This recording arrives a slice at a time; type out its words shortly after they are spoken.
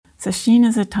Sesshin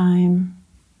is a time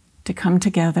to come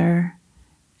together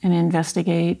and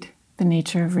investigate the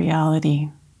nature of reality,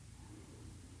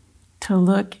 to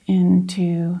look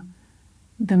into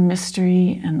the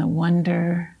mystery and the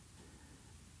wonder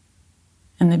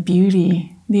and the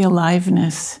beauty, the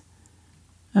aliveness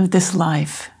of this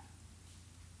life.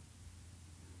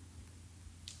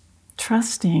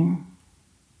 Trusting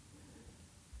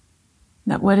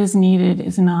that what is needed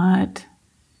is not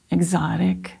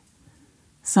exotic,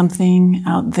 something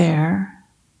out there,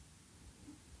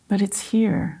 but it's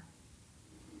here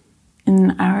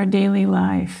in our daily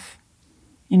life,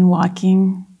 in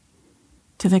walking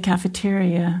to the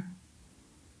cafeteria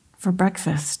for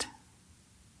breakfast,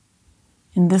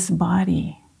 in this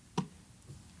body,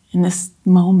 in this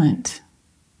moment.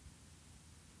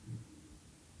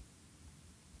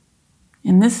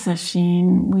 In this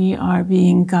sesshin, we are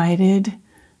being guided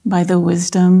by the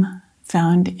wisdom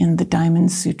found in the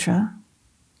Diamond Sutra.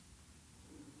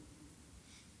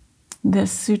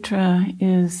 This sutra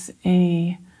is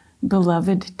a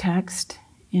beloved text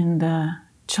in the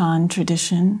Chan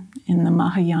tradition, in the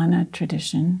Mahayana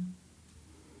tradition.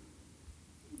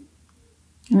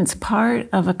 And it's part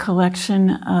of a collection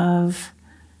of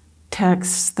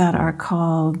texts that are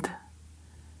called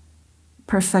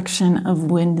Perfection of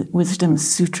Wisdom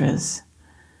Sutras,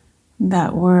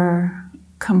 that were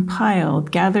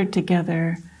compiled, gathered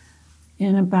together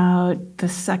in about the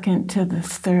 2nd to the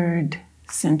 3rd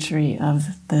century of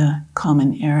the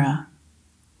Common Era.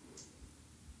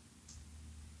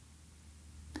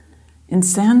 In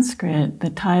Sanskrit, the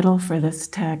title for this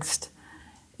text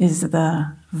is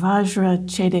the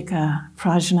Vajrachedika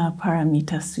Prajna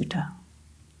Paramita Sutta.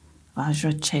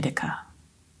 Vajrachedika.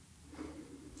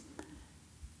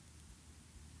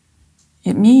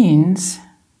 It means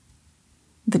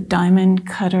the Diamond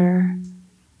Cutter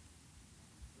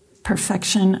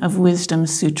Perfection of Wisdom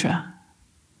Sutra.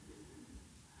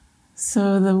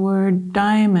 So the word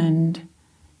diamond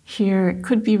here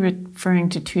could be referring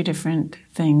to two different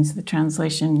things. The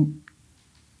translation,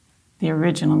 the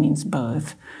original means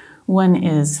both. One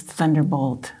is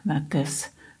thunderbolt, that this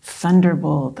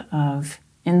thunderbolt of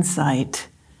insight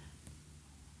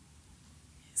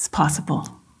is possible.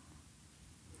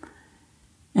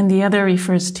 And the other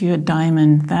refers to a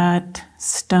diamond, that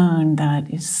stone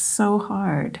that is so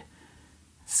hard,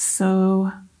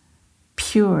 so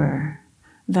pure,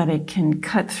 that it can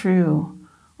cut through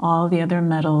all the other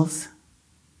metals,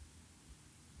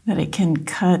 that it can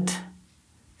cut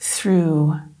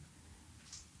through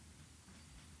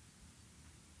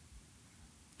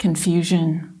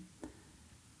confusion,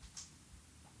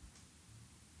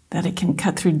 that it can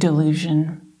cut through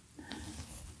delusion,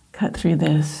 cut through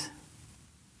this.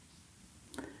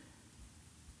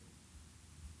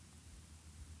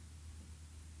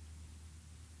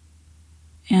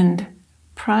 And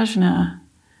prajna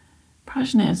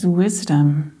is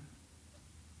wisdom.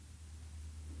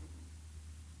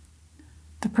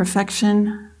 The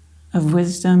perfection of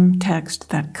wisdom text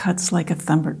that cuts like a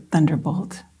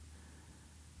thunderbolt.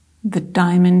 The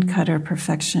Diamond Cutter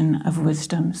Perfection of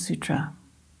Wisdom Sutra.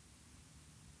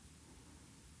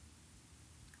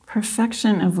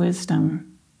 Perfection of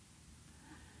wisdom.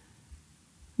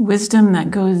 Wisdom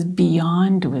that goes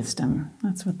beyond wisdom.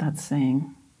 That's what that's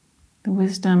saying. The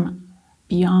wisdom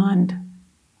beyond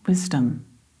wisdom.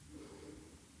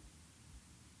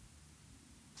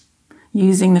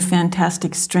 Using the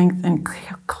fantastic strength and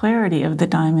clarity of the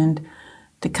diamond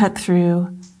to cut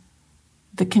through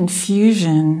the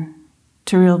confusion,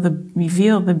 to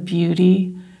reveal the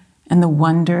beauty and the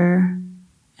wonder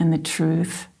and the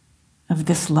truth of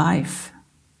this life.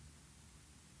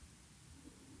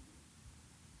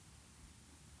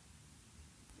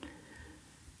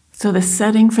 So the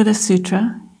setting for the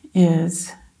sutra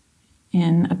is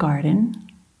in a garden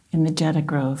in the Jeddah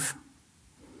Grove.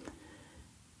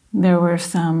 There were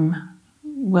some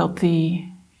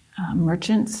wealthy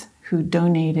merchants who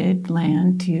donated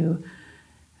land to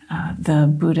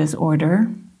the Buddha's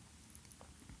order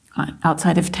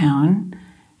outside of town.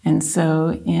 And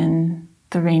so in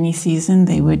the rainy season,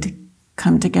 they would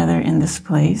come together in this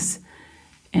place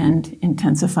and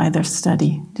intensify their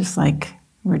study, just like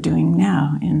we're doing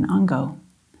now in Ango.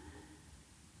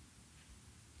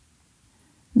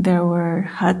 There were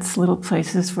huts, little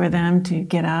places for them to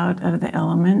get out of the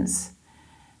elements,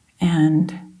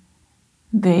 and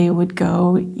they would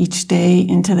go each day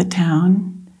into the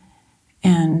town,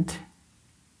 and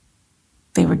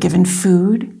they were given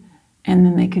food, and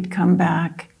then they could come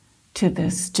back to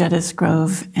this Jeddah's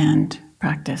Grove and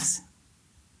practice.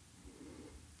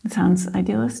 It sounds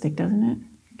idealistic, doesn't it?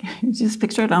 You just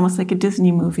picture it almost like a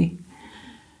Disney movie.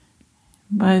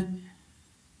 But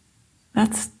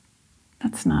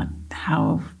that's not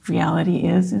how reality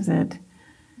is it?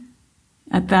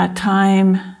 At that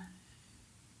time,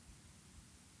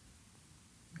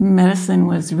 medicine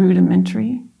was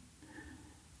rudimentary.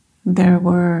 There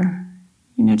were,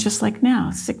 just like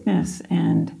now, sickness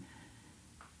and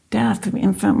death,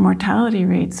 infant mortality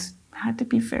rates had to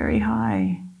be very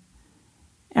high.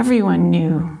 Everyone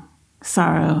knew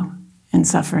sorrow and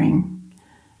suffering.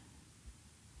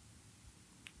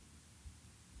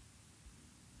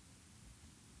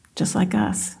 Just like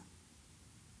us.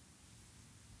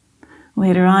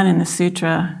 Later on in the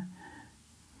Sutra,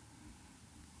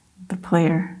 the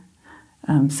player,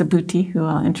 Subhuti, who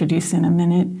I'll introduce in a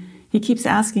minute, he keeps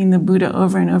asking the Buddha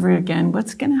over and over again,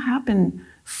 what's going to happen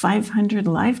 500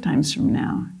 lifetimes from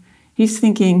now? He's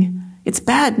thinking, it's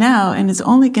bad now and it's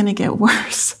only going to get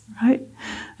worse, right?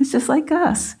 It's just like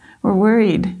us. We're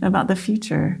worried about the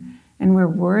future, and we're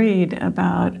worried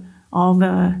about all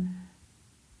the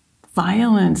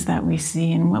violence that we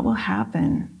see and what will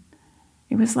happen.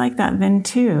 It was like that then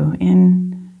too,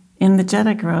 in the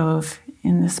Jetta Grove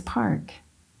in this park.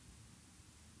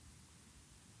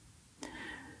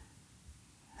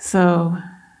 So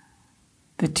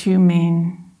the two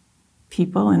main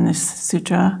people in this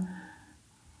sutra,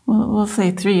 we'll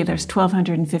say three, there's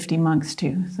 1,250 monks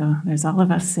too, so there's all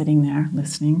of us sitting there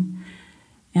listening.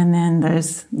 And then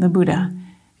there's the Buddha.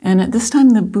 And at this time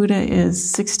the Buddha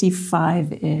is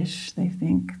 65-ish, they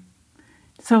think.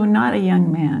 So not a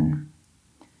young man.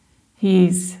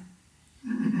 He's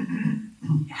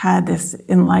had this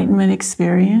enlightenment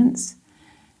experience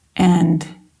and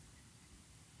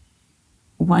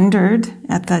wondered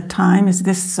at that time, is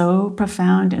this so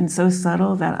profound and so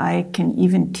subtle that I can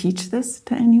even teach this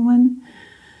to anyone?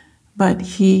 But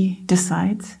he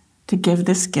decides to give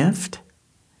this gift.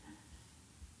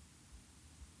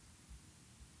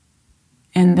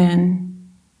 And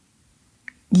then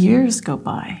years go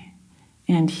by,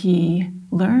 and he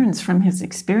learns from his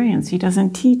experience. He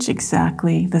doesn't teach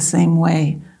exactly the same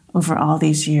way over all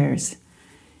these years.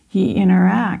 He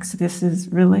interacts. This is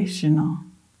relational.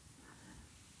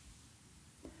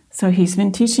 So he's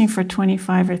been teaching for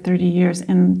 25 or 30 years,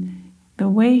 and the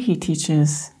way he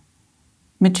teaches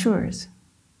matures.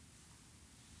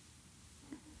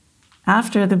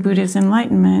 After the Buddha's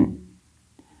enlightenment,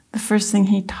 the first thing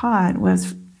he taught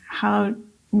was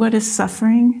what is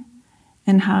suffering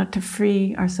and how to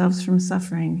free ourselves from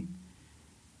suffering.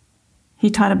 He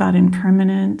taught about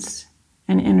impermanence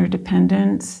and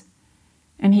interdependence,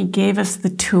 and he gave us the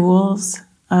tools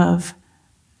of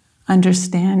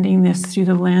understanding this through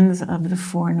the lens of the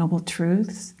Four Noble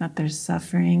Truths, that there's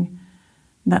suffering,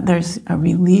 that there's a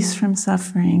release from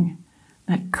suffering,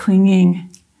 that clinging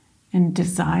and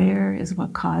desire is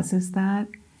what causes that,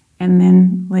 and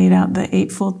then laid out the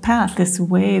Eightfold Path, this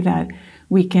way that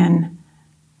we can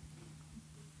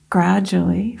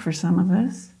gradually, for some of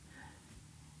us,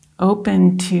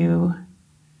 open to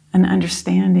an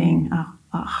understanding,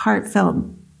 a heartfelt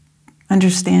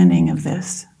understanding of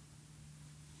this.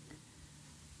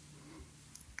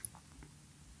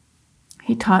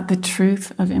 He taught the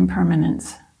truth of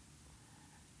impermanence.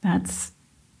 That's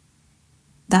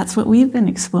what we've been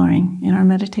exploring in our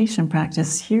meditation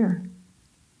practice here,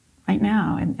 right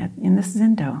now, in this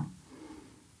Zendo.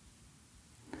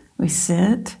 We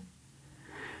sit,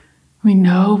 we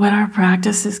know what our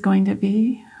practice is going to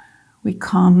be. We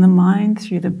calm the mind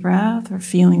through the breath or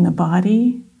feeling the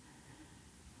body.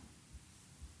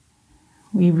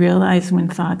 We realize when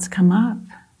thoughts come up.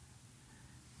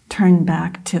 Turn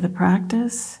back to the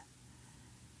practice.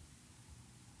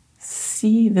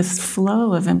 See this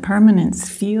flow of impermanence.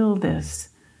 Feel this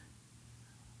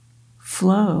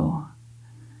flow.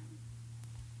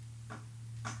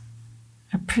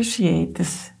 Appreciate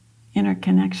this inner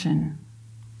connection.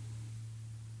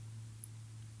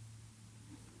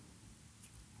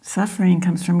 Suffering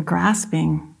comes from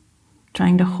grasping,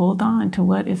 trying to hold on to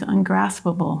what is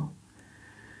ungraspable.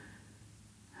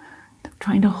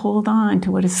 Trying to hold on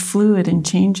to what is fluid and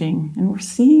changing. And we're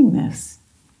seeing this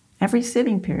every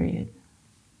sitting period.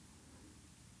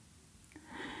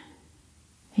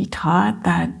 He taught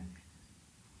that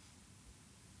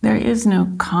there is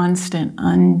no constant,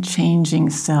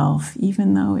 unchanging self,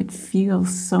 even though it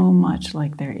feels so much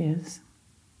like there is.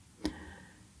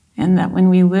 And that when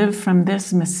we live from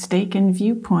this mistaken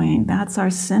viewpoint, that's our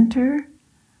center,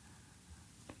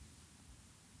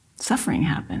 suffering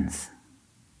happens.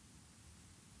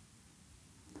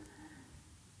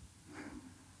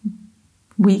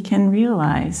 We can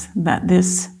realize that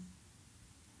this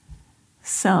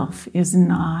self is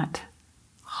not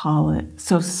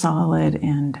so solid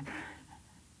and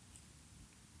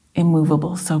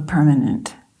immovable, so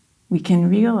permanent. we can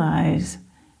realize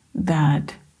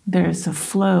that there's a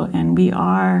flow, and we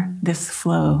are this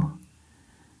flow.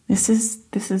 This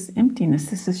is emptiness.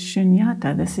 This is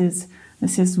shunyata. This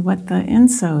is what the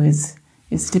Enso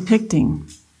is depicting.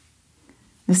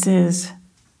 This is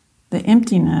the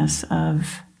emptiness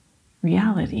of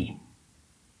reality.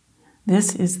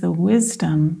 This is the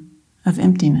wisdom of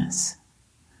emptiness.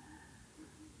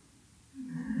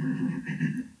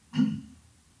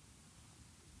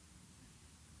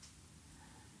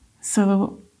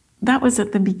 So that was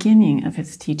at the beginning of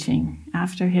his teaching,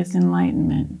 after his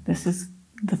enlightenment. This is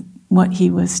what he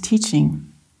was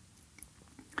teaching.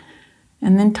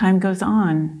 And then time goes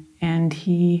on, and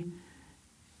he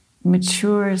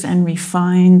matures and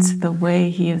refines the way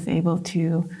he is able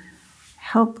to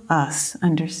help us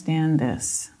understand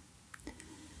this.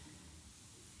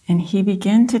 And he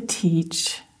began to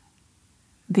teach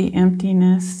the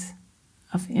emptiness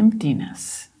of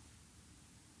emptiness.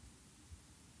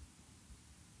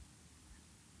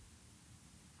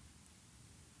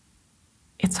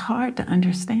 It's hard to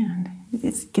understand.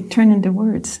 It can turn into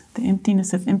words, the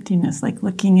emptiness of emptiness, like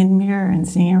looking in a mirror and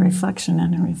seeing a reflection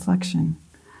and a reflection.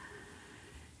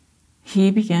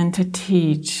 He began to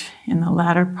teach in the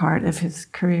latter part of his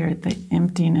career the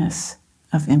emptiness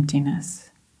of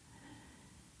emptiness.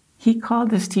 He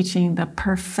called this teaching the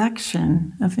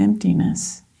perfection of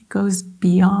emptiness. It goes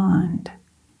beyond.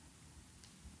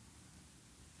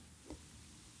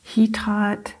 He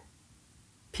taught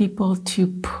people to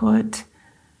put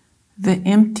the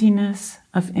emptiness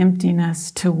of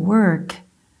emptiness to work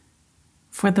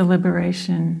for the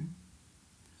liberation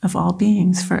of all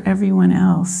beings, for everyone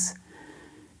else,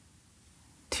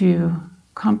 to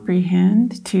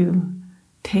comprehend, to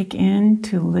take in,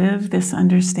 to live this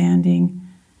understanding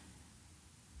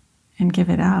and give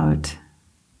it out.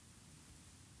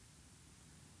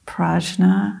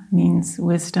 Prajna means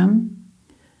wisdom.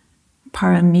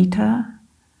 Paramita,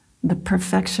 the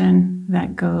perfection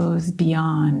that goes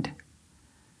beyond.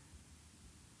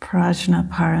 Prajna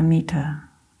paramita.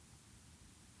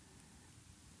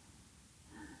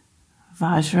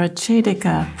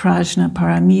 Vajrachedika prajna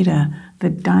paramita, the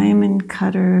diamond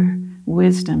cutter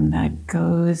wisdom that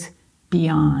goes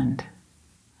beyond.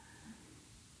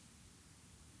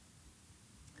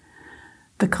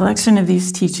 The collection of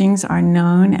these teachings are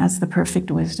known as the Perfect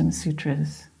Wisdom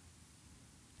Sutras.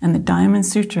 And the Diamond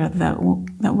Sutra that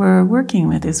we're working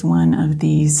with is one of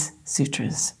these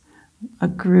sutras, a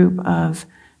group of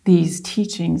these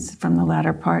teachings from the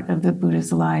latter part of the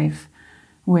Buddha's life,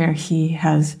 where he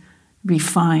has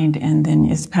refined and then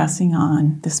is passing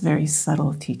on this very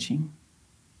subtle teaching.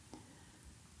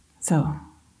 So,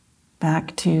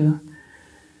 back to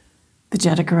the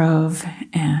Jetta Grove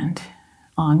and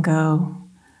Ongo.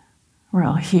 We're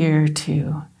all here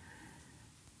to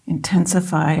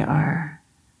intensify our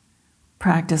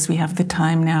practice. We have the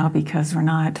time now because we're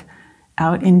not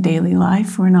out in daily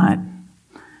life. We're not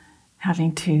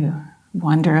having to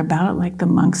wander about like the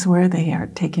monks were. They are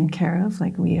taken care of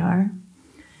like we are.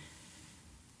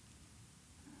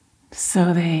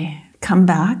 So they come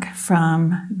back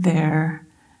from their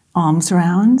alms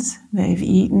rounds. They've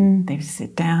eaten, they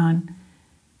sit down,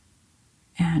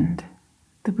 and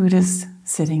the Buddha's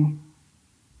sitting,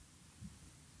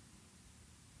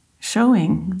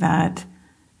 showing that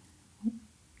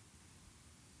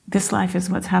this life is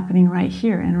what's happening right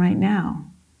here and right now.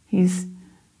 He's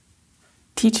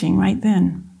teaching right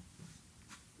then.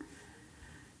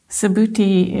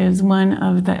 Subhuti is one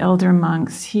of the elder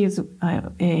monks. He is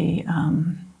a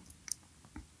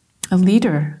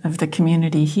leader of the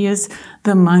community. He is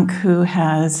the monk who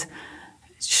has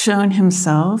shown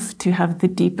himself to have the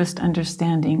deepest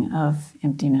understanding of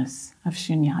emptiness, of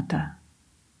shunyata.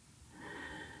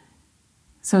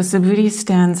 So Subhuti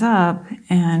stands up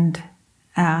and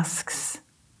asks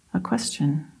a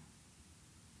question.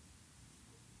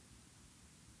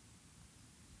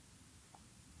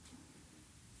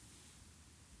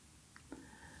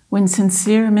 When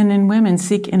sincere men and women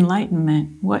seek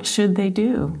enlightenment, what should they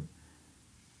do?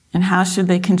 And how should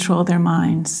they control their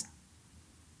minds?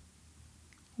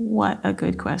 What a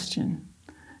good question.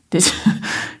 Did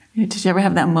you ever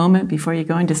have that moment before you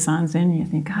go into Sanzen and you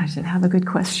think, gosh, I should have a good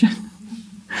question?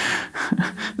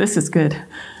 This is good.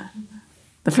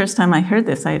 The first time I heard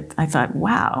this, I thought,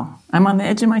 wow, I'm on the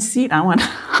edge of my seat. I want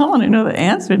to know the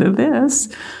answer to this.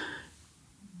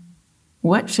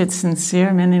 What should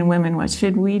sincere men and women, what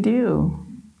should we do?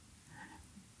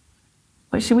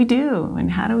 What should we do? And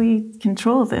how do we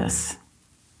control this?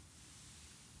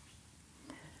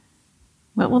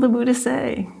 What will the Buddha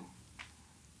say?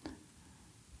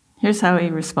 Here's how he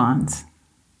responds.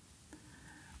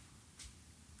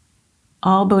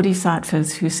 All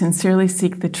bodhisattvas who sincerely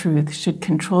seek the truth should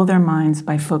control their minds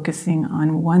by focusing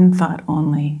on one thought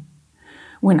only.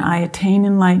 When I attain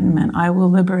enlightenment, I will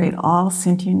liberate all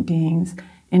sentient beings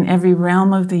in every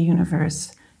realm of the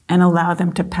universe and allow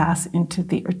them to pass into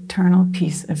the eternal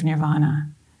peace of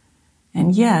nirvana.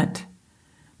 And yet,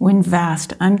 when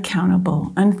vast,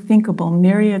 uncountable, unthinkable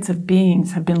myriads of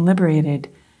beings have been liberated,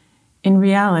 in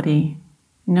reality,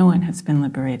 no one has been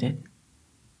liberated.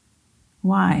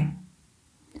 Why?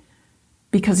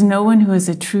 Because no one who is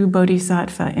a true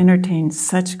bodhisattva entertains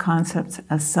such concepts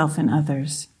as self and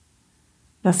others.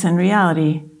 Thus, in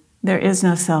reality, there is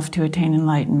no self to attain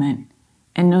enlightenment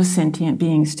and no sentient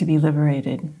beings to be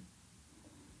liberated.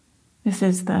 This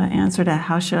is the answer to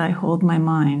how should I hold my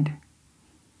mind.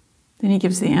 Then he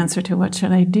gives the answer to what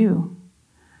should I do.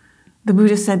 The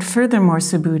Buddha said, furthermore,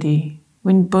 Subhuti,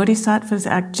 when bodhisattvas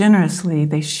act generously,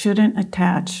 they shouldn't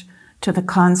attach to the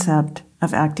concept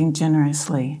of acting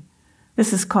generously.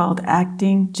 This is called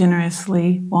acting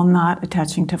generously while not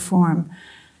attaching to form,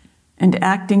 and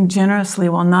acting generously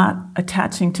while not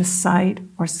attaching to sight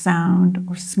or sound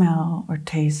or smell or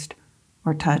taste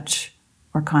or touch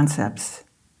or concepts.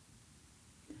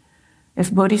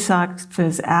 If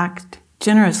bodhisattvas act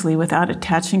generously without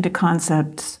attaching to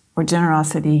concepts or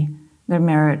generosity, their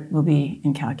merit will be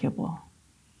incalculable.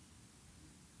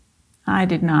 I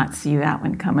did not see that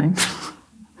one coming.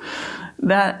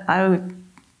 That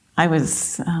I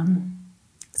was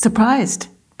surprised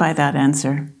by that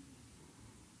answer,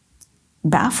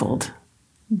 baffled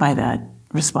by that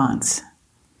response.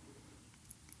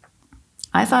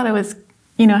 I thought it was,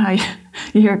 you know how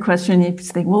you hear a question, you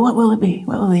think, well, what will it be?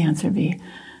 What will the answer be?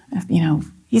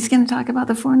 He's going to talk about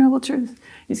the Four Noble Truths.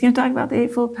 He's going to talk about the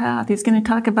Eightfold Path. He's going to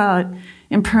talk about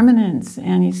impermanence,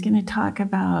 and he's going to talk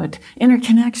about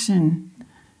interconnection.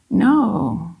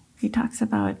 No, he talks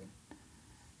about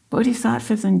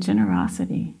bodhisattvas and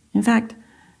generosity. In fact,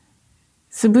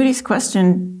 Subhuti's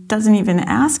question doesn't even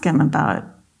ask him about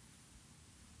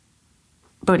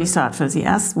bodhisattvas. He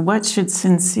asks, what should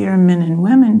sincere men and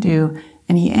women do?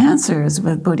 And he answers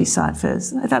with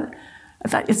bodhisattvas. I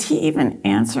thought, is he even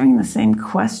answering the same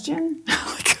question?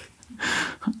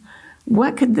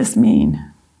 What could this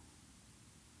mean?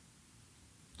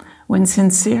 When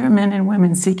sincere men and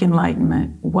women seek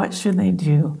enlightenment, what should they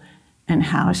do and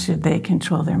how should they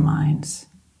control their minds?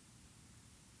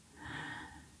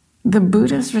 The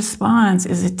Buddha's response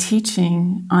is a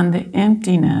teaching on the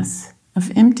emptiness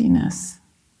of emptiness.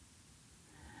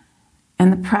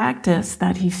 And the practice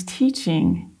that he's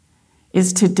teaching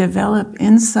is to develop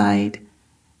insight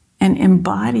and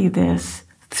embody this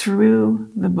through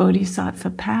the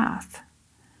bodhisattva path.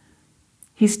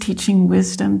 He's teaching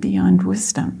wisdom beyond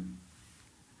wisdom.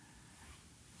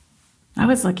 I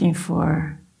was looking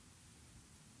for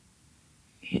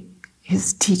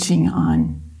his teaching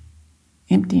on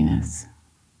emptiness.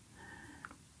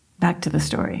 Back to the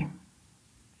story.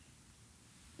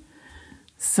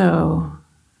 So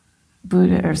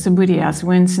Subhuti asks,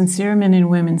 when sincere men and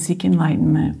women seek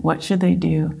enlightenment, what should they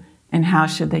do and how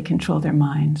should they control their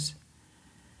minds?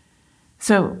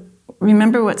 So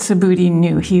remember what Subhuti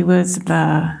knew. He was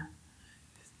the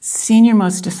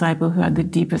senior-most disciple who had the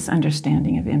deepest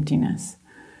understanding of emptiness.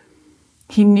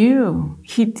 He knew,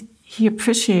 he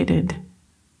appreciated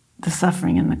the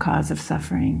suffering and the cause of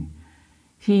suffering.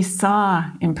 He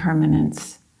saw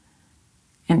impermanence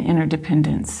and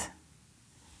interdependence.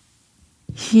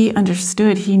 He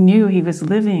understood, he knew he was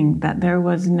living, that there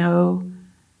was no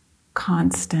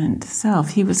constant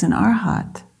self. He was an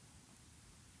arhat.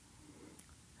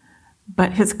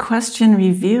 But his question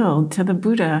revealed to the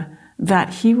Buddha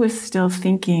that he was still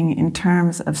thinking in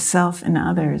terms of self and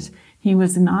others. He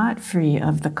was not free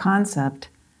of the concept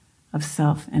of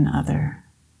self and other.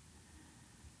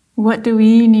 What do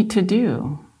we need to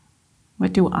do?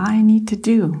 What do I need to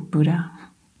do, Buddha?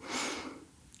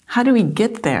 How do we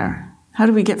get there? How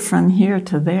do we get from here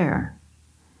to there?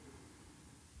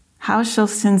 How shall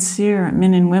sincere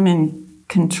men and women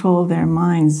control their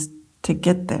minds to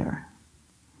get there?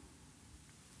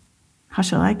 How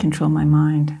shall I control my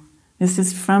mind? This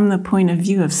is from the point of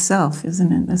view of self,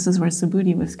 isn't it? This is where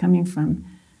Subhuti was coming from.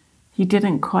 He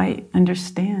didn't quite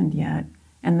understand yet,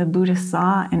 and the Buddha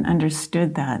saw and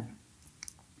understood that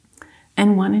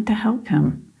and wanted to help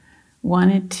him,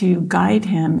 wanted to guide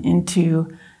him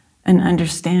into an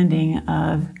understanding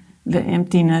of the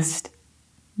emptiness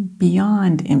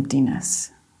beyond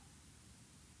emptiness.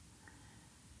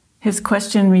 His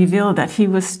question revealed that he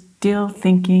was still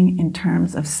thinking in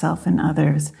terms of self and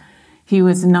others. He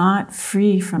was not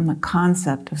free from the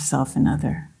concept of self and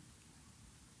other.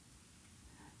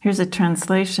 Here's a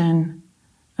translation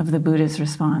of the Buddha's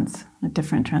response, a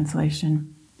different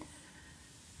translation.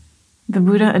 The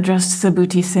Buddha addressed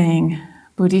Subhuti saying,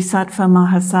 Bodhisattva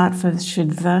Mahasattvas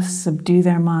should thus subdue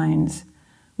their minds,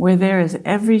 where there is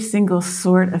every single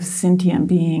sort of sentient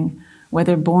being,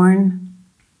 whether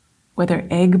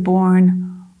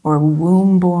egg-born, or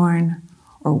womb-born,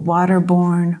 or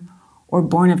water-born, or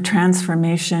born of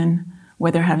transformation,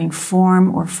 whether having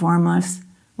form or formless,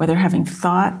 whether having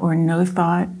thought or no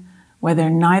thought,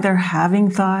 whether neither having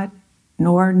thought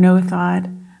nor no thought,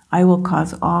 I will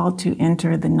cause all to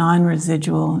enter the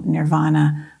non-residual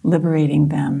nirvana, liberating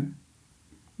them,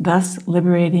 thus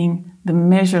liberating the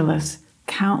measureless,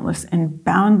 countless, and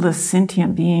boundless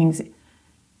sentient beings.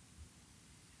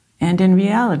 And in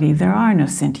reality, there are no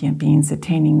sentient beings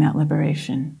attaining that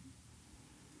liberation.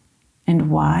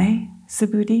 And why,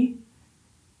 Subhuti?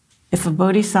 If a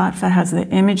bodhisattva has the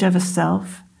image of a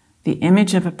self, the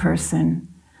image of a person,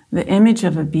 the image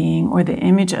of a being, or the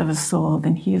image of a soul,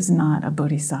 then he is not a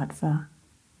bodhisattva.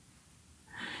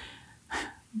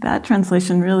 That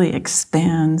translation really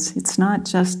expands. It's not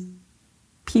just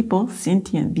people,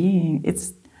 sentient being.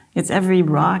 It's every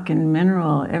rock and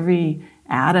mineral, every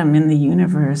atom in the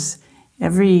universe,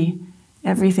 everything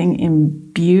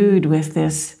imbued with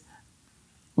this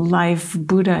life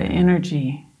Buddha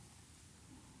energy.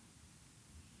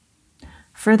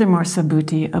 Furthermore,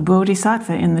 Subhuti, a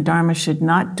bodhisattva in the Dharma should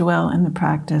not dwell in the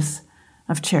practice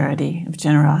of charity, of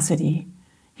generosity.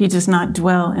 He does not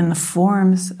dwell in the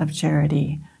forms of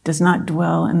charity, does not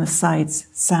dwell in the sights,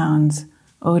 sounds,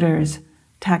 odors,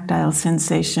 tactile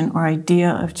sensation, or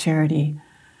idea of charity.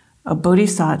 A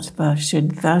bodhisattva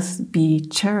should thus be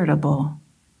charitable,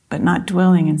 but not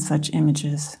dwelling in such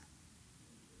images.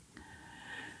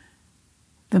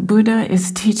 The Buddha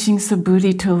is teaching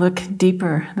Subhuti to look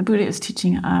deeper. The Buddha is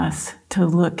teaching us to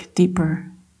look deeper,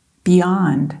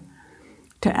 beyond,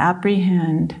 to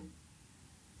apprehend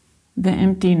the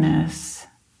emptiness,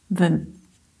 the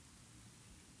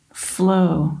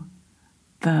flow,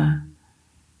 the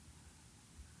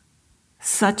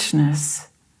suchness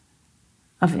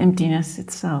of emptiness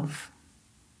itself,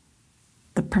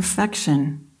 the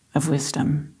perfection of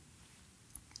wisdom.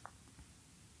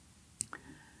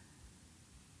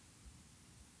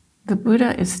 The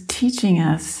Buddha is teaching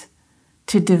us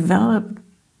to develop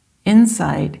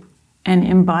insight and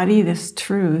embody this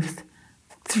truth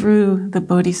through the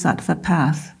bodhisattva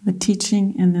path, the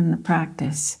teaching and then the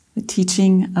practice, the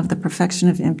teaching of the perfection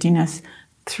of emptiness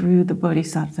through the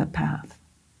bodhisattva path.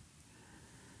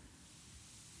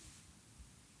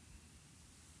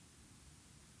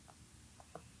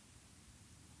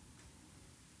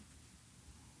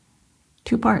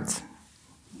 Two parts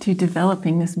to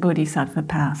developing this bodhisattva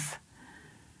path.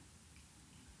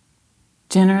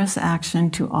 Generous action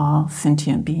to all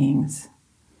sentient beings.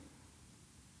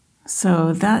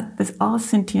 So that is all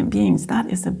sentient beings, that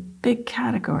is a big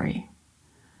category.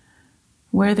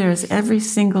 Where there's every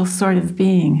single sort of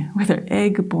being, whether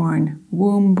egg-born,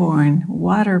 womb-born,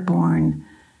 water-born,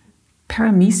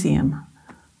 paramecium,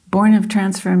 born of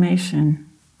transformation,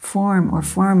 form or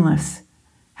formless,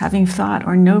 having thought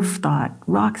or no thought,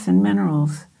 rocks and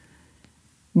minerals,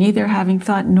 neither having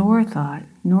thought, nor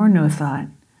no thought,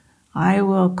 I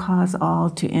will cause all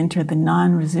to enter the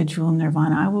non-residual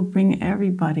nirvana. I will bring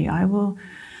everybody. I will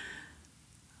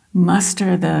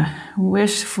muster the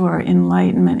wish for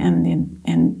enlightenment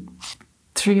and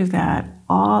through that,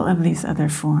 all of these other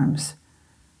forms,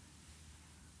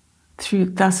 through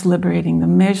thus liberating the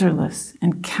measureless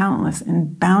and countless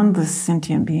and boundless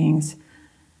sentient beings.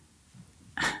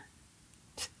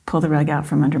 Pull the rug out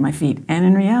from under my feet. And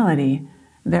in reality,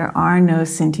 there are no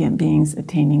sentient beings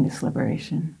attaining this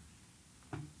liberation.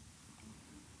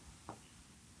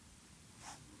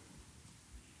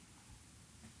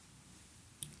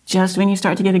 Just when you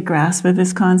start to get a grasp of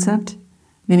this concept,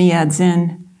 then he adds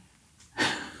in,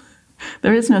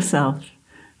 there is no self,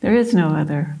 there is no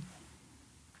other,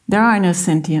 there are no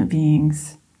sentient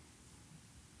beings.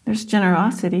 There's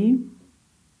generosity,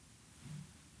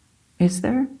 is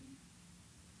there?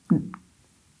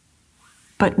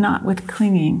 But not with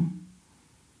clinging,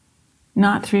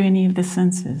 not through any of the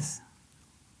senses.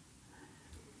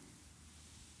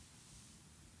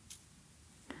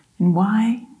 And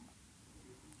why?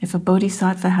 If a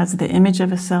bodhisattva has the image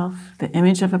of a self, the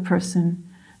image of a person,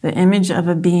 the image of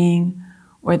a being,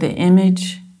 or the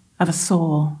image of a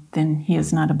soul, then he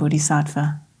is not a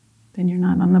bodhisattva. Then you're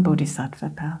not on the bodhisattva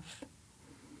path.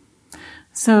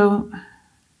 So,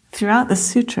 throughout the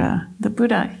sutra, the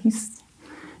Buddha, he's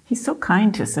so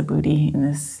kind to Subhuti in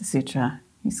this sutra.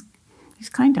 He's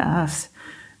kind to us.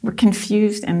 we're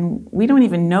confused and we don't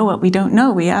even know what we don't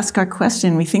know. We ask our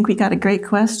question, we think we got a great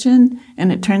question,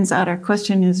 and it turns out our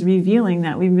question is revealing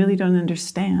that we really don't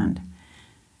understand.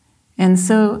 And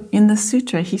so in the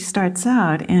sutra, he starts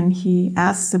out and he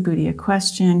asks Subhuti a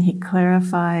question, he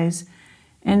clarifies,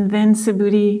 and then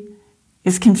Subhuti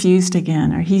is confused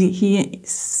again, or he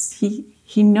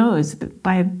knows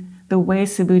by the way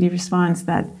Subhuti responds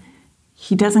that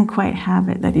he doesn't quite have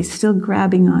it, that he's still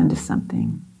grabbing onto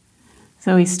something.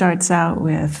 So he starts out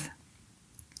with,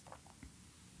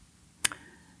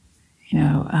 the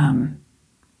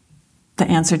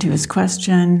answer to his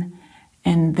question,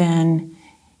 and then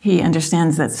he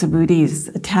understands that Subhuti is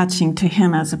attaching to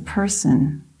him as a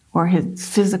person, or his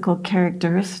physical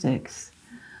characteristics,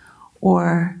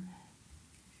 or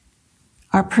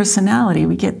our personality.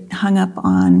 We get hung up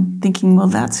on thinking, well,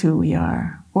 that's who we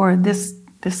are, or this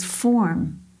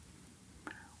form,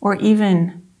 or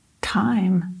even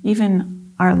time,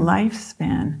 even our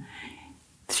lifespan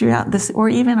throughout this, or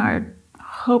even our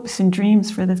hopes and dreams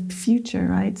for the future,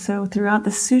 right? So throughout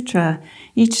the sutra,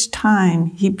 each time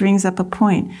he brings up a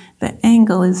point, the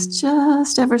angle is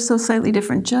just ever so slightly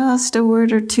different, just a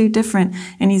word or two different,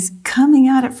 and he's coming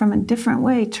at it from a different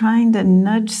way, trying to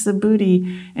nudge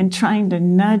Subhuti and trying to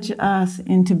nudge us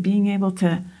into being able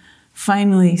to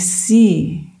finally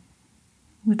see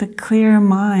with a clear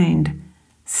mind,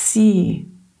 see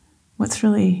what's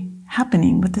really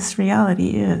happening, what this reality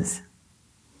is.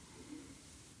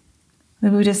 The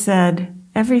Buddha said,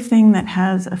 everything that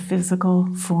has a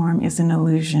physical form is an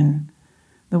illusion.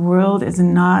 The world is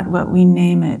not what we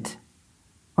name it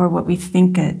or what we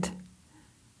think it,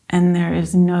 and there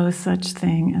is no such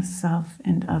thing as self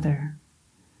and other.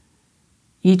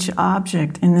 Each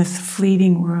object in this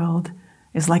fleeting world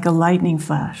is like a lightning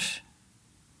flash,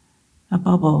 a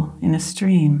bubble in a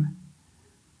stream,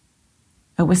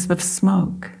 a wisp of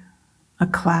smoke, a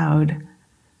cloud,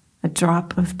 a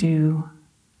drop of dew,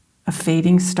 a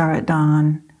fading star at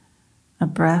dawn, a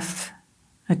breath,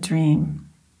 a dream.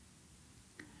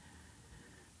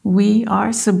 We are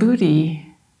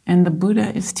Subhuti, and the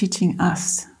Buddha is teaching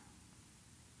us.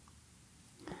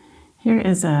 Here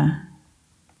is a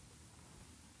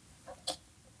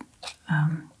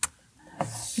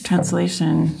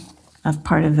translation of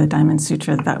part of the Diamond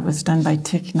Sutra that was done by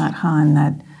Thich Nhat Hanh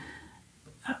that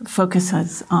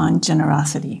focuses on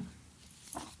generosity.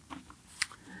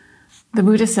 The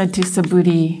Buddha said to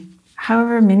Subhuti,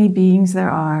 however many beings there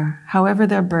are, however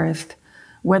they're birthed,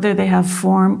 whether they have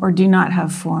form or do not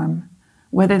have form,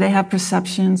 whether they have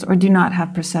perceptions or do not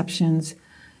have perceptions,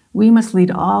 we must lead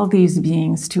all these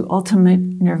beings to ultimate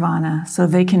nirvana so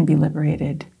they can be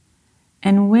liberated.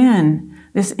 And when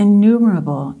this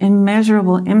innumerable,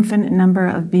 immeasurable, infinite number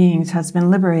of beings has been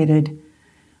liberated,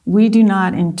 we do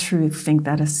not in truth think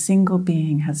that a single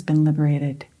being has been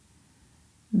liberated.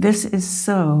 This is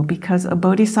so because a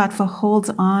bodhisattva holds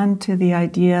on to the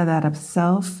idea that a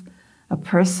self, a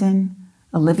person,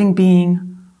 a living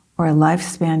being, or a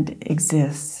lifespan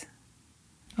exists.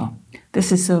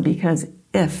 This is so because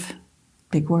if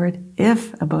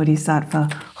a bodhisattva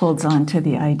holds on to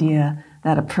the idea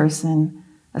that a person,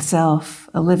 a self,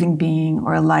 a living being,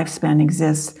 or a lifespan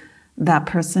exists, that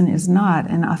person is not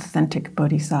an authentic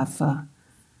bodhisattva.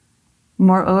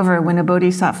 Moreover, when a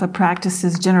bodhisattva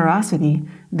practices generosity,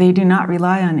 they do not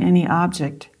rely on any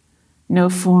object, no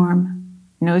form,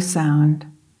 no sound,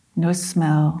 no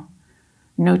smell,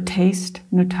 no taste,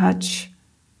 no touch,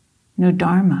 no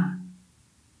Dharma,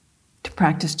 to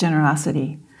practice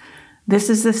generosity. This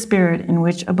is the spirit in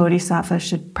which a bodhisattva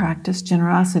should practice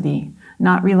generosity,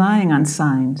 not relying on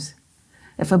signs.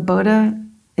 If a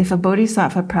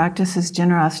bodhisattva practices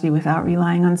generosity without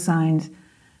relying on signs,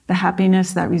 the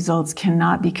happiness that results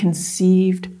cannot be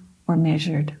conceived or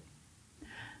measured.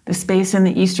 The space in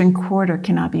the eastern quarter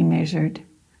cannot be measured.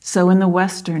 So in the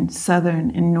western,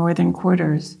 southern, and northern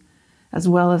quarters, as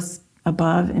well as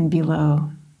above and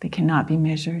below, they cannot be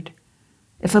measured.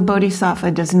 If a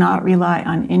bodhisattva does not rely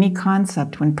on any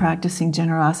concept when practicing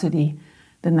generosity,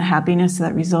 then the happiness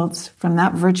that results from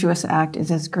that virtuous act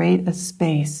is as great as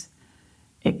space.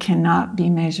 It cannot be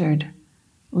measured.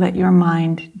 Let your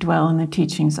mind dwell in the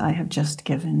teachings I have just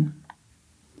given.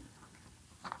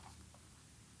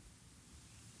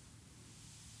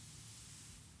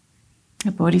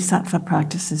 A bodhisattva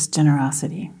practices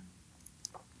generosity.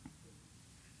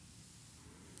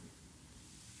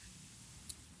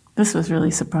 This was really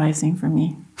surprising for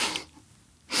me.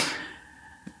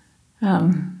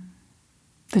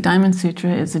 The Diamond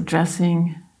Sutra is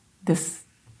addressing this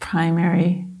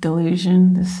primary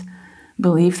delusion, this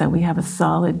belief that we have a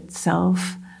solid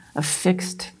self, a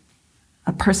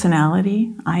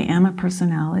personality. I am a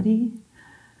personality.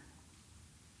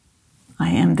 I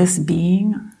am this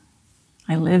being.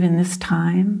 I live in this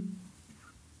time.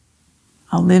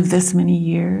 I'll live this many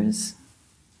years.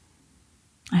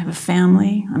 I have a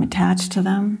family. I'm attached to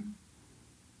them.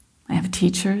 I have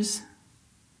teachers.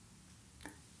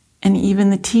 And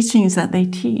even the teachings that they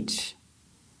teach.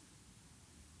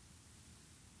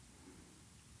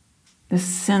 This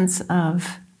sense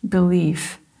of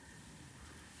belief.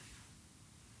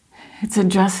 It's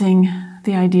addressing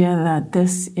the idea that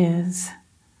this is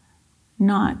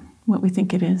not what we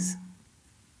think it is.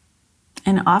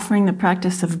 And offering the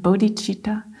practice of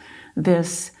bodhicitta,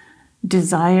 this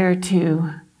desire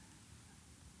to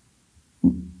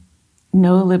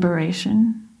know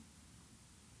liberation,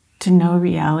 to know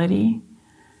reality,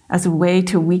 as a way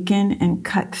to weaken and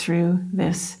cut through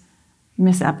this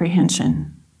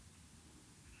misapprehension.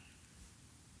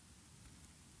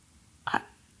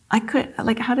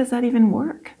 How does that even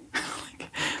work?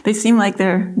 They seem like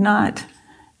they're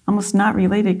almost not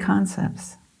related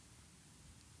concepts.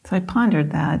 So I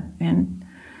pondered that, and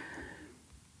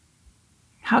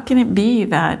how can it be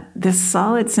that this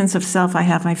solid sense of self I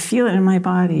have, I feel it in my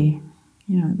body,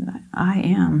 I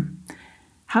am.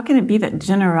 How can it be that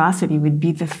generosity would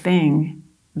be the thing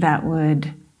that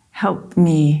would help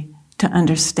me to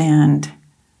understand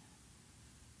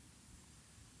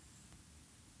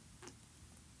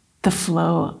the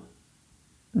flow,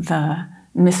 the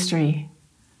mystery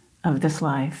of this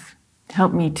life?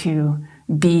 Help me to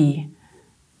be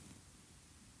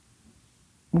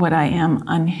what I am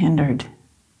unhindered.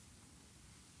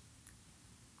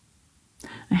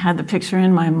 I had the picture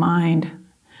in my mind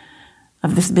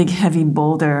of this big heavy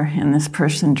boulder and this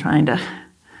person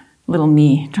little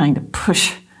me trying to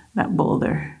push that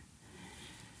boulder,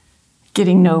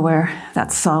 getting nowhere,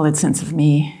 that solid sense of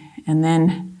me, and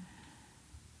then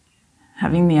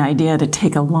having the idea to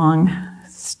take a long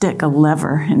stick, a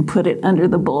lever, and put it under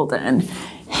the boulder and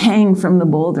hang from the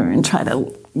boulder and try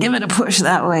to give it a push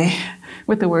that way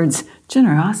with the words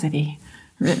generosity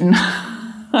written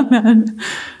on it.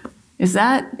 Is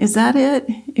that it?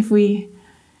 If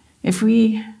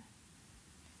we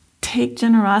take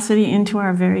generosity into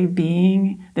our very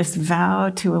being, this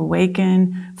vow to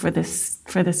awaken for the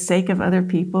sake of other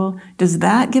people, does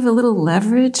that give a little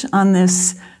leverage on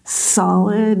this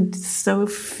solid, so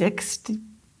fixed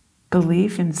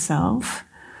belief in self?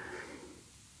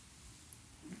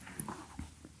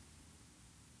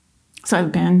 So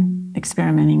I've been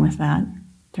experimenting with that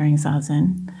during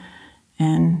Zazen,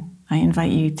 and I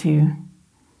invite you to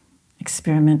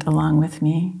experiment along with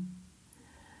me.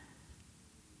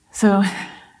 So,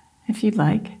 if you'd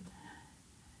like,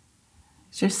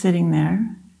 as you're sitting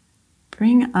there,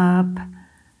 bring up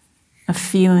a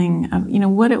feeling of,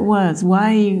 what it was,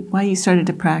 why you started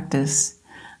to practice,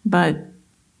 but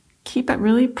keep it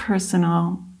really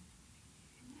personal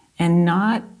and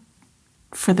not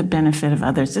for the benefit of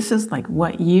others. This is like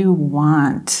what you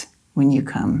want when you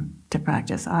come to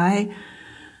practice. I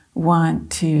want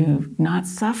to not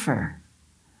suffer.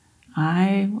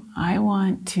 I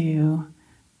want to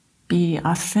be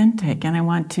authentic, and I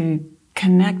want to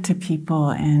connect to people,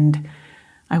 and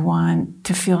I want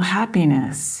to feel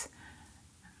happiness.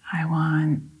 I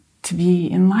want to be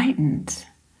enlightened.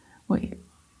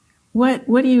 What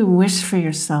do you wish for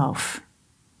yourself?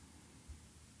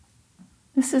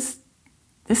 This is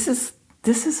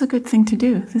a good thing to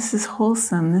do. This is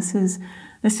wholesome. This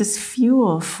is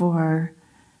fuel for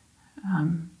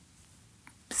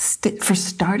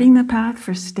starting the path,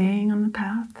 for staying on the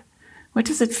path. What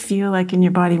does it feel like in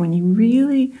your body when you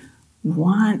really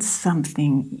want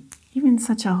something, even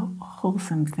such a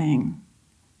wholesome thing?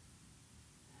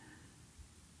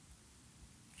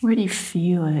 Where do you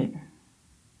feel it?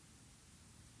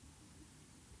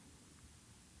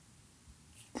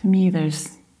 To me, there's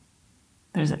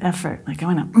an effort, like I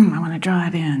want to draw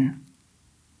it in.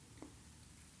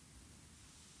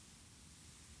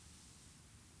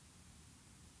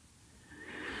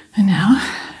 And now,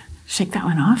 shake that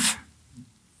one off.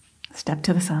 Step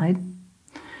to the side.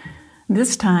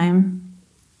 This time,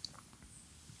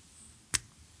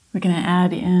 we're going to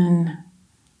add in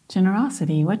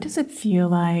generosity. What does it feel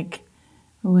like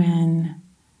when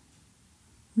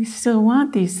we still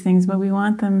want these things, but we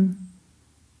want them?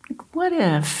 What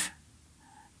if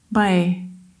by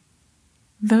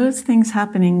those things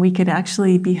happening, we could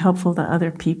actually be helpful to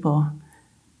other people?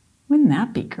 Wouldn't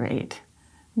that be great?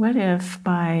 What if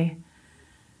by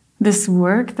this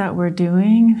work that we're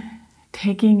doing,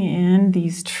 taking in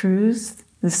these truths,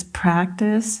 this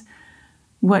practice,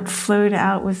 what flowed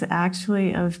out was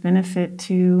actually of benefit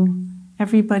to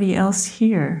everybody else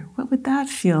here? What would that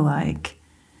feel like?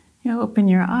 Open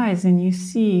your eyes and you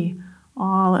see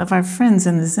all of our friends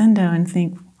in the Zendo and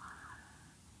think,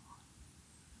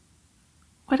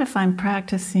 what if I'm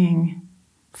practicing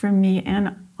for me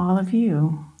and all of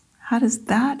you? How does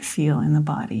that feel in the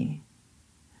body?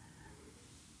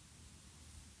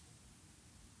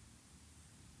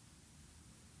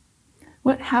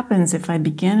 What happens if I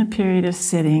begin a period of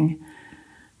sitting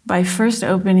by first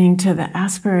opening to the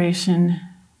aspiration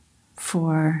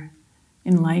for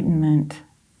enlightenment,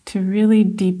 to really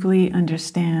deeply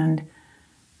understand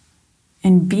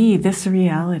and be this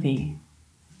reality?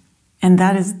 And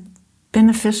that is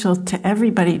beneficial to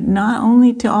everybody, not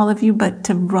only to all of you, but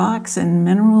to rocks and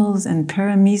minerals and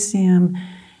paramecium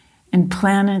and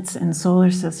planets and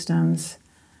solar systems.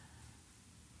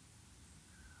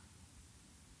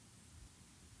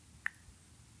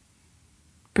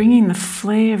 Bringing the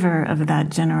flavor of that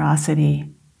generosity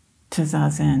to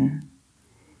Zazen.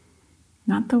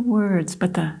 Not the words,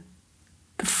 but the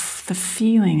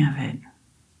feeling of it.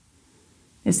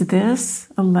 Is this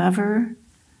a lever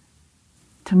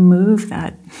to move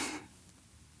that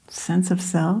sense of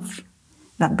self,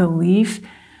 that belief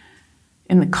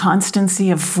in the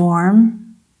constancy of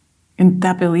form, in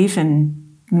that belief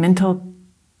in mental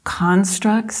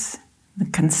constructs, the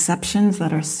conceptions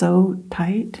that are so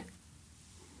tight?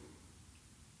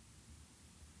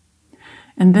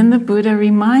 And then the Buddha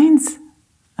reminds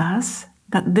us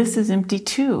that this is empty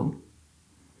too.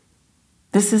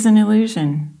 This is an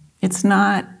illusion. It's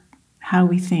not how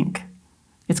we think.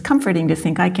 It's comforting to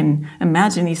think I can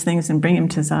imagine these things and bring them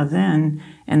to Zazen,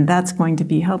 and that's going to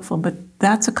be helpful, but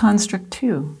that's a construct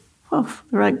too. Oh,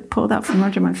 the rug pulled out from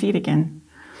under my feet again.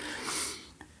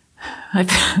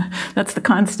 That's the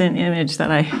constant image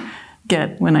that I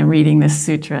get when I'm reading this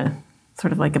sutra,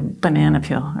 sort of like a banana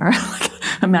peel or like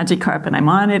a magic carpet. I'm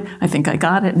on it, I think I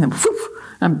got it, and then whoop,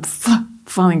 I'm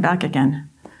falling back again.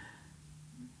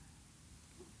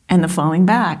 And the falling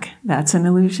back, that's an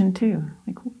illusion too.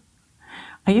 Like,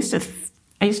 I used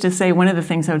to say one of the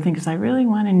things I would think is I really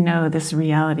want to know this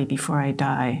reality before I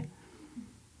die.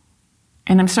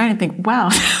 And I'm starting to think, wow,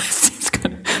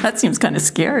 that seems kind of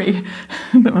scary.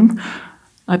 But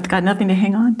I've got nothing to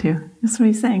hang on to. That's what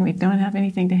he's saying. We don't have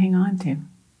anything to hang on to.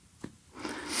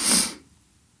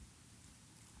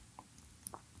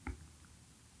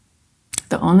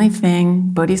 The only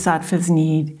thing bodhisattvas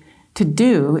need to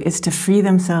do is to free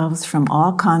themselves from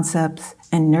all concepts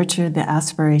and nurture the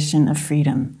aspiration of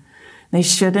freedom. They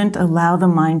shouldn't allow the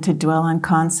mind to dwell on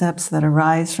concepts that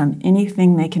arise from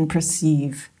anything they can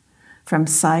perceive, from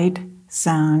sight,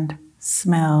 sound,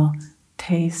 smell,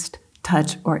 taste,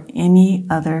 touch, or any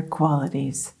other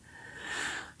qualities.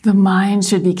 The mind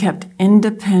should be kept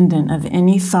independent of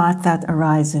any thought that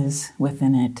arises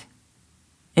within it.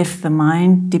 If the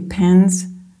mind depends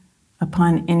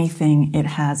upon anything, it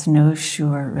has no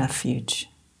sure refuge.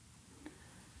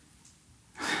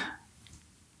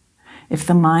 If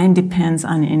the mind depends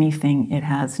on anything, it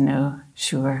has no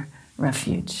sure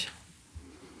refuge.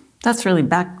 That's really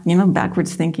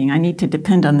backwards thinking. I need to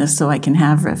depend on this so I can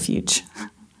have refuge.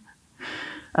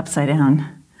 Upside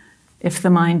down. If the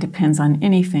mind depends on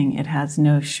anything, it has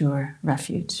no sure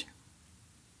refuge.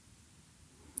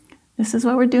 This is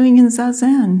what we're doing in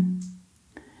Zazen.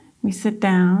 We sit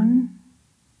down.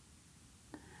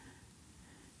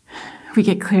 We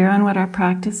get clear on what our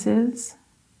practice is.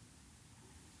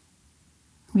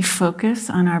 We focus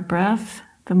on our breath.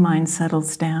 The mind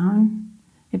settles down.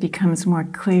 It becomes more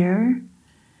clear.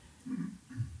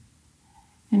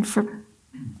 And for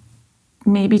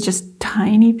maybe just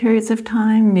tiny periods of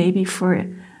time, maybe for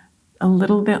a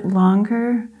little bit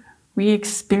longer, we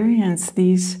experience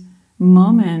these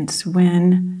moments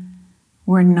when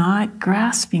we're not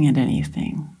grasping at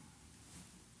anything.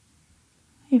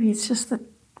 Maybe it's just a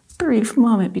brief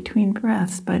moment between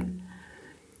breaths, but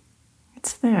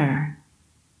it's there.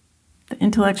 The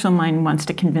intellectual mind wants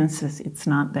to convince us it's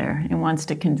not there. It wants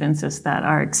to convince us that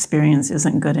our experience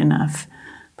isn't good enough,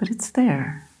 but it's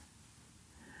there.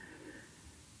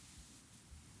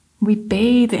 We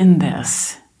bathe in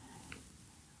this.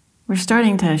 We're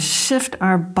starting to shift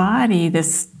our body,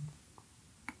 this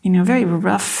very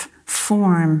rough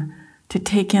form, to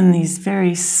take in these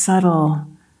very subtle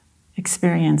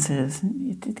experiences.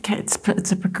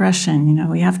 It's a progression,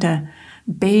 we have to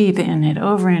bathe in it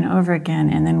over and over again,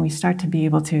 and then we start to be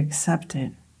able to accept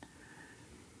it.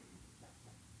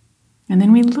 And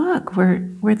then we look,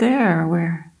 we're there,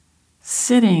 we're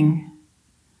sitting,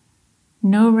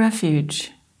 no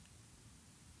refuge.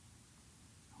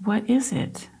 What is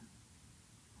it?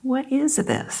 What is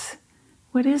this?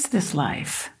 What is this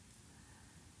life?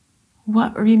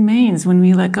 What remains when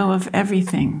we let go of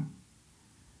everything?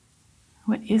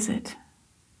 What is it?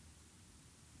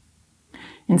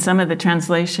 In some of the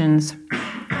translations,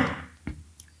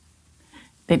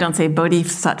 they don't say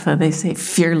bodhisattva, they say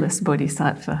fearless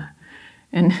bodhisattva.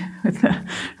 And the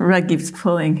rug keeps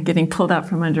getting pulled out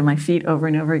from under my feet over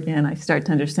and over again, I start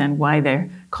to understand why they're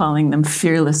calling them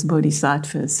fearless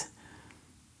bodhisattvas.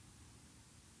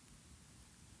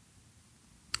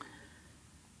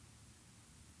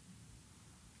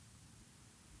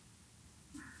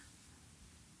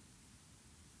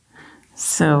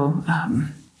 So,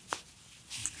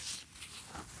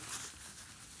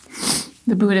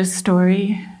 the Buddha's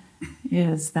story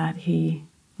is that he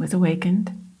was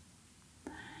awakened.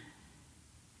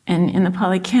 And in the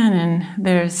Pali Canon,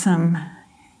 there's some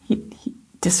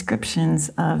descriptions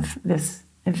of this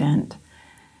event.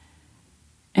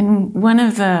 And one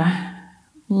of the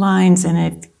lines in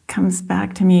it comes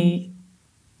back to me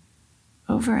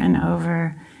over and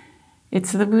over.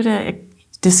 It's the Buddha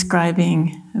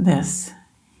describing this.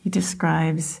 He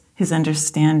describes his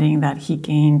understanding that he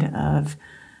gained of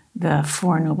the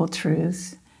Four Noble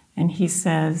Truths. And he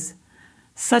says,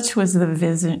 such was the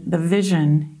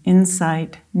vision,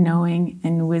 insight, knowing,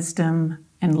 and wisdom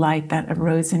and light that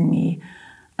arose in me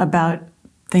about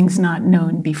things not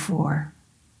known before.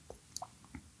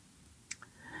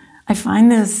 I find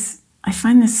this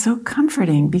so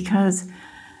comforting because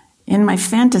in my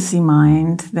fantasy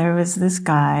mind, there was this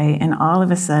guy, and all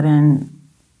of a sudden,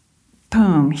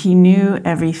 boom, he knew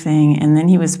everything, and then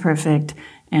he was perfect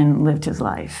and lived his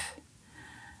life.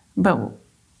 But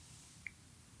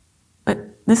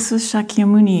this was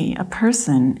Shakyamuni, a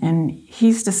person, and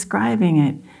he's describing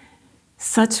it.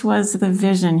 Such was the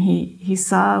vision. He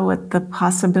saw what the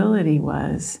possibility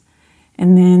was.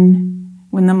 And then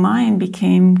when the mind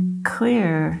became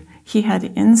clear, he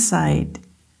had insight.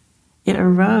 It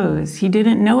arose. He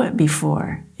didn't know it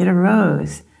before. It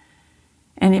arose.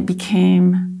 And it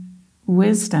became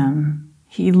wisdom.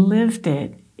 He lived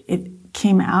it. It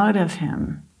came out of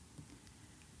him.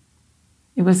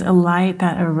 It was a light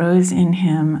that arose in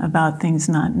him about things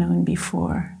not known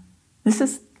before. This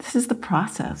is the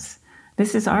process.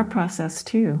 This is our process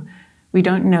too. We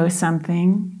don't know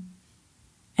something,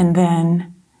 and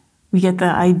then we get the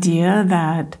idea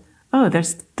that, oh,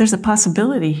 there's a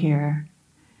possibility here.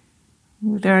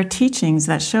 There are teachings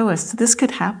that show us this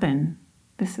could happen.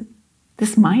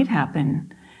 This might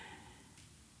happen.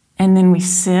 And then we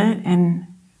sit and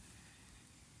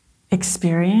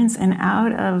experience, and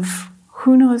out of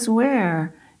who knows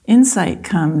where, insight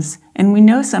comes, and we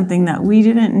know something that we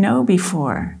didn't know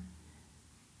before.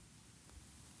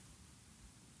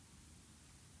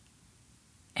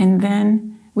 And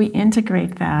then we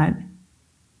integrate that.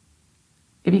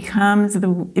 It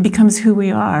becomes who we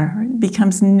are. It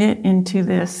becomes knit into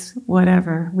this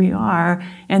whatever we are,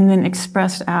 and then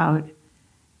expressed out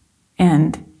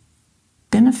and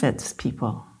benefits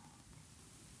people.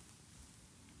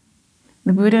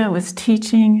 The Buddha was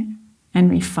teaching and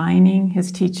refining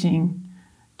his teaching,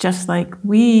 just like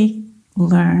we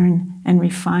learn and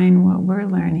refine what we're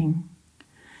learning.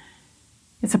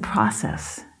 It's a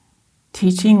process.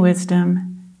 Teaching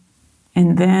wisdom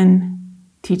and then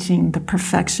teaching the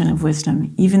perfection of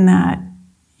wisdom. Even that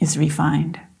is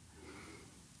refined.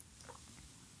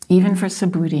 Even for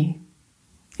Subhuti,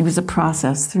 it was a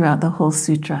process throughout the whole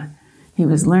sutra. He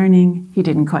was learning, he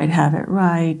didn't quite have it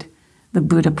right. The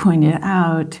Buddha pointed it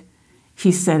out.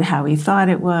 He said how he thought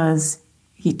it was.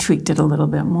 He tweaked it a little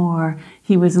bit more.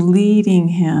 He was leading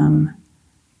him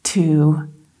to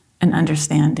an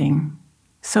understanding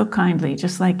so kindly,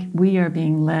 just like we are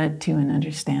being led to an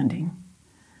understanding.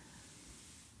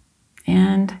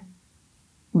 And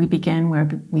we begin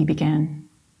where we began.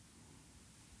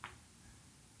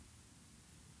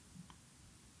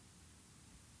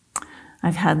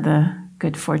 I've had the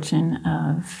good fortune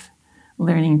of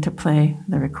learning to play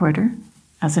the recorder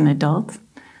as an adult,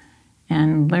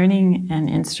 and learning an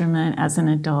instrument as an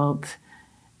adult,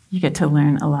 you get to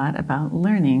learn a lot about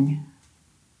learning.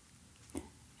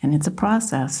 And it's a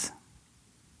process.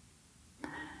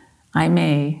 I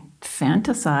may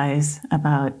fantasize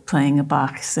about playing a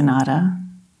Bach sonata,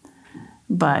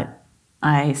 but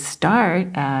I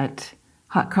start at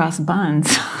hot cross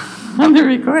buns on the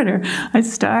recorder. I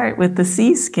start with the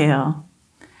C scale.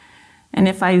 And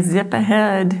if I zip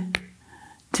ahead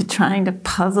to trying to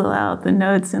puzzle out the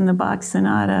notes in the Bach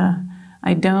sonata,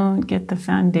 I don't get the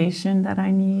foundation that I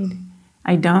need.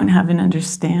 I don't have an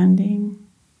understanding.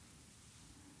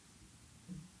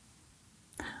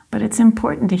 But it's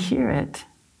important to hear it.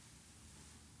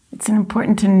 It's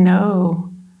important to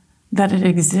know that it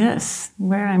exists,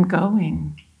 where I'm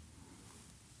going.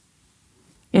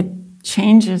 It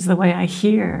changes the way I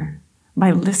hear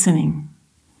by listening.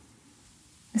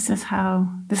 This is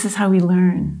how we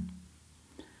learn.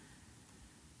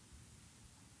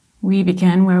 We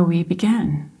begin where we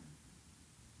begin.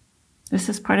 This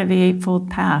is part of the Eightfold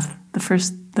Path. The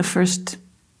first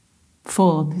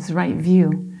fold is right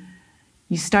view.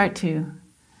 You start to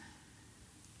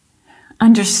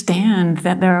understand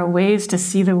that there are ways to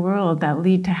see the world that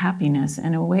lead to happiness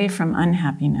and away from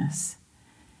unhappiness.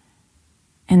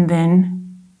 And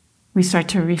then we start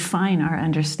to refine our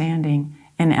understanding.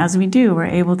 And as we do, we're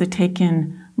able to take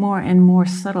in more and more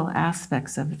subtle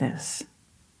aspects of this.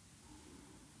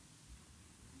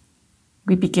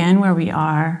 We begin where we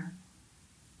are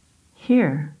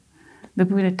here. The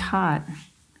Buddha taught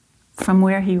from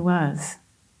where he was.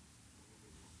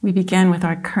 We begin with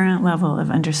our current level of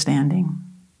understanding.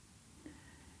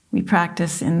 We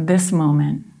practice in this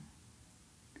moment.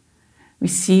 We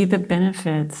see the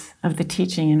benefits of the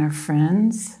teaching in our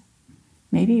friends.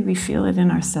 Maybe we feel it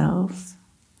in ourselves.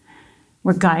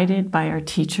 We're guided by our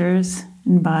teachers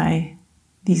and by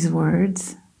these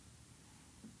words.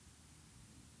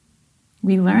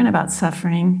 We learn about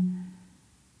suffering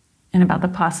and about the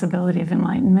possibility of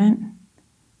enlightenment,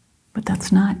 but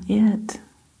that's not it.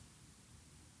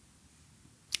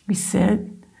 We sit,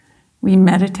 we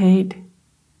meditate,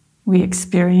 we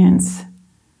experience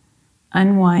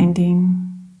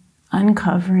unwinding,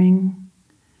 uncovering,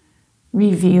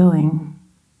 revealing.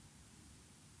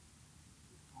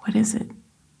 What is it?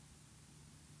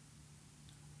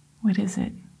 What is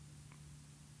it?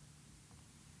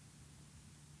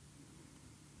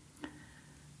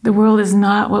 The world is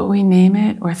not what we name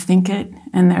it or think it,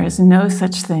 and there is no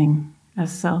such thing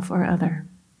as self or other.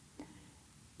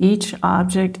 Each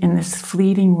object in this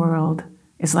fleeting world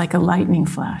is like a lightning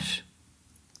flash,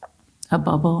 a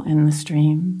bubble in the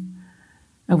stream,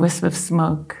 a wisp of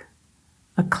smoke,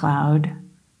 a cloud,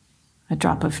 a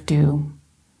drop of dew,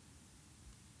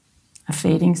 a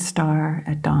fading star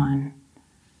at dawn,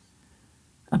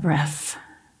 a breath,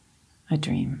 a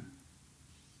dream.